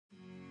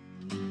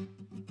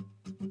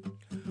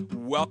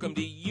Welcome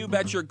to You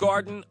Bet Your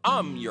Garden.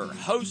 I'm your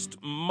host,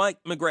 Mike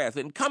McGrath.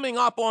 And coming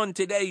up on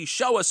today's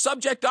show, a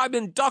subject I've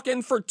been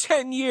ducking for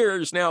 10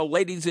 years now,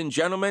 ladies and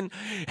gentlemen,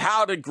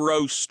 how to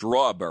grow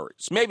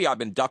strawberries. Maybe I've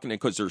been ducking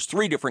it because there's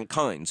 3 different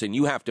kinds and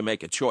you have to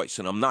make a choice,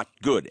 and I'm not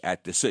good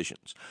at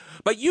decisions.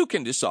 But you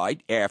can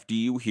decide after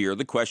you hear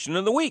the question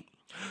of the week.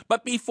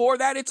 But before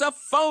that, it's a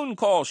phone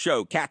call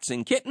show, Cats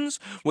and Kittens,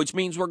 which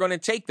means we're going to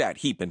take that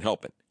heap and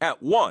helping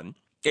at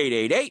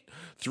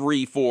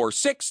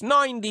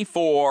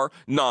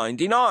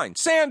 1-888-346-9499.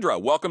 Sandra,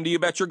 welcome to You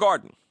Bet Your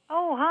Garden.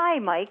 Oh, hi,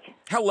 Mike.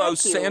 Hello,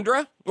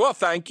 Sandra. Well,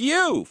 thank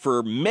you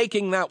for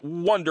making that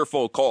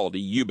wonderful call to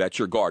You Bet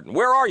Your Garden.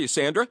 Where are you,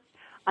 Sandra?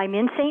 I'm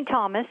in St.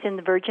 Thomas in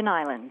the Virgin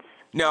Islands.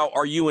 Now,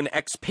 are you an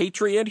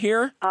expatriate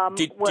here?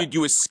 Did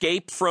you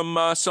escape from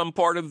some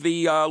part of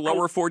the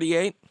lower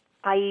 48?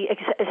 I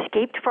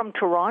escaped from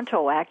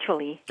Toronto,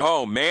 actually.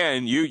 Oh,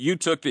 man, you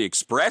took the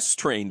express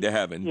train to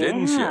heaven,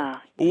 didn't you?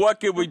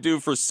 What could we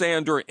do for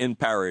Sandra in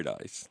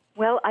paradise?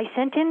 Well, I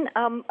sent in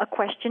a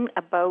question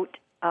about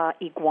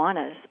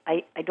iguanas.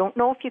 I don't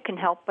know if you can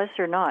help us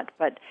or not,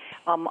 but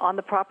on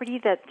the property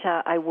that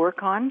I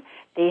work on,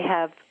 we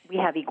have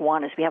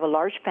iguanas. We have a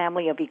large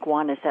family of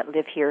iguanas that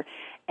live here,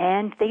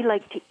 and they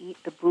like to eat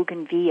the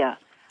bougainvillea.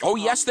 Oh,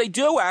 yes, they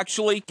do,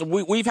 actually.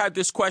 We've had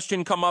this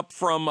question come up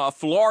from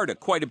Florida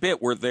quite a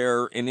bit, where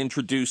they're an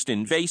introduced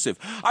invasive.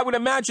 I would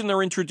imagine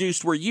they're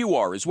introduced where you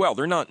are as well.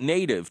 They're not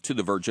native to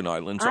the Virgin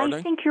Islands, are they?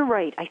 I think you're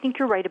right. I think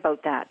you're right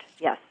about that,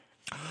 yes.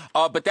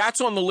 But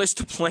that's on the list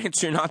of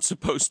plants you're not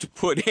supposed to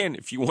put in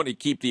if you want to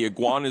keep the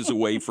iguanas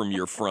away from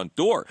your front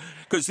door.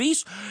 Because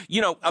these,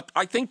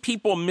 I think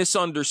people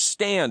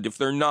misunderstand if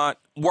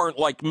weren't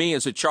like me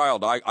as a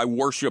child. I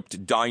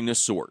worshipped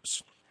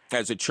dinosaurs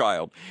as a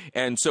child.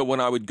 And so when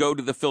I would go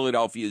to the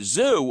Philadelphia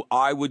Zoo,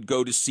 I would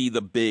go to see the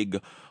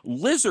big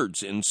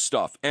lizards and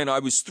stuff. And I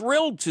was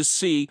thrilled to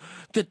see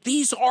that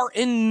these are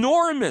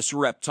enormous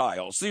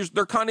reptiles.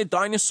 They're kind of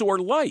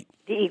dinosaur-like.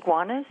 The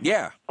iguanas?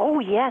 Yeah. Oh,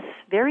 yes,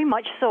 very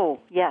much so.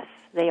 Yes,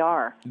 they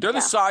are. They're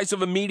the size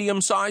of a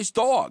medium-sized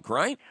dog,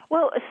 right?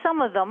 Well,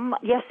 some of them,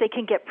 yes, they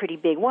can get pretty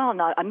big. Well,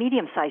 not a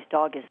medium-sized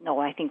dog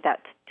I think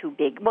that's too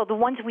big. Well, the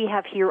ones we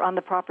have here on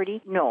the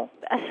property, no.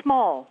 A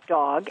small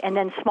dog, and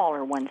then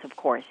smaller ones, of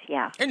course,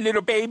 yeah. And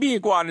little baby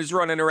iguanas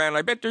running around.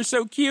 I bet they're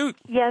so cute.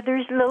 Yeah,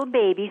 there's little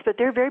babies, but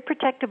they're very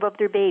protective of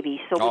their babies,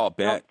 so we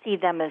don't see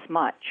them as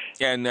much.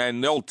 And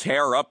then they'll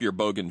tear up your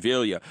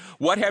bougainvillea.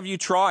 What have you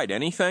tried?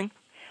 Anything?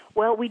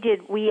 Well, we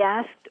did. We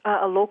asked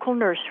a local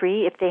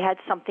nursery if they had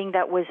something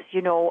that was,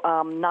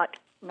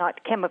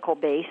 not chemical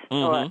based,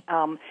 and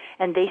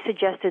they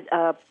suggested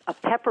a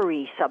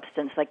peppery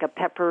substance, like a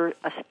pepper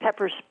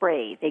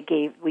spray.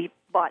 We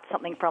bought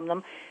something from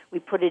them, we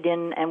put it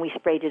in, and we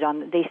sprayed it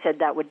on. They said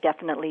that would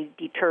definitely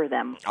deter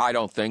them. I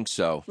don't think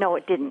so. No,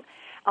 it didn't.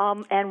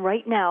 And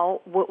right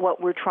now, what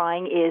we're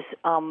trying is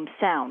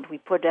sound. We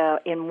put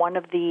in one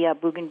of the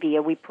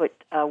bougainvillea, we put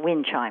a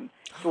wind chime.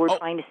 So we're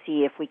trying to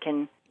see if we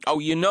can. Oh,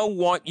 you know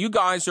what? You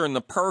guys are in the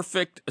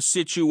perfect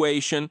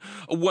situation.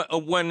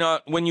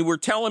 When you were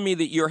telling me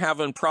that you're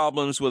having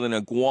problems with an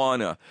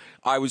iguana,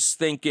 I was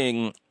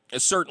thinking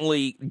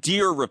certainly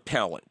deer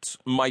repellent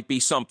might be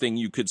something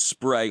you could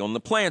spray on the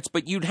plants,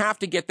 but you'd have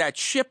to get that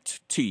shipped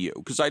to you,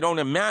 because I don't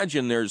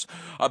imagine there's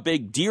a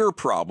big deer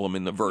problem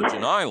in the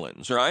Virgin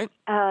Islands, right?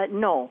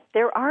 No.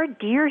 There are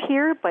deer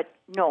here, but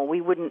no, we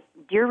wouldn't.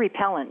 Deer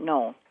repellent,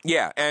 no.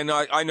 Yeah, and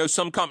I know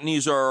some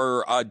companies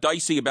are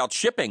dicey about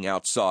shipping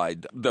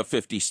outside the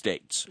 50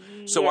 states.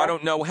 So I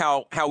don't know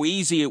how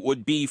easy it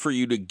would be for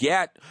you to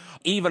get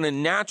even a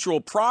natural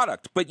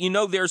product. But,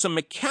 there's a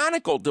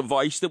mechanical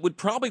device that would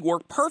probably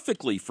work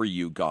perfectly for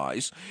you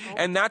guys,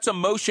 and that's a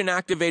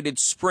motion-activated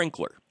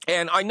sprinkler.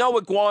 And I know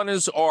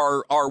iguanas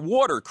are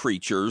water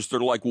creatures. They're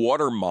like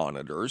water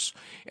monitors,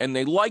 and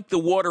they like the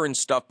water and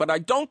stuff, but I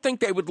don't think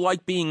they would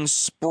like being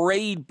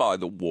sprayed by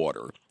the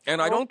water. And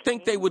I don't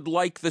think they would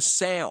like the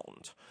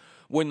sound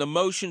when the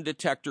motion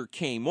detector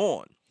came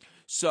on.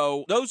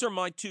 So those are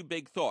my 2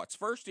 big thoughts.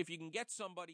 First, if you can get somebody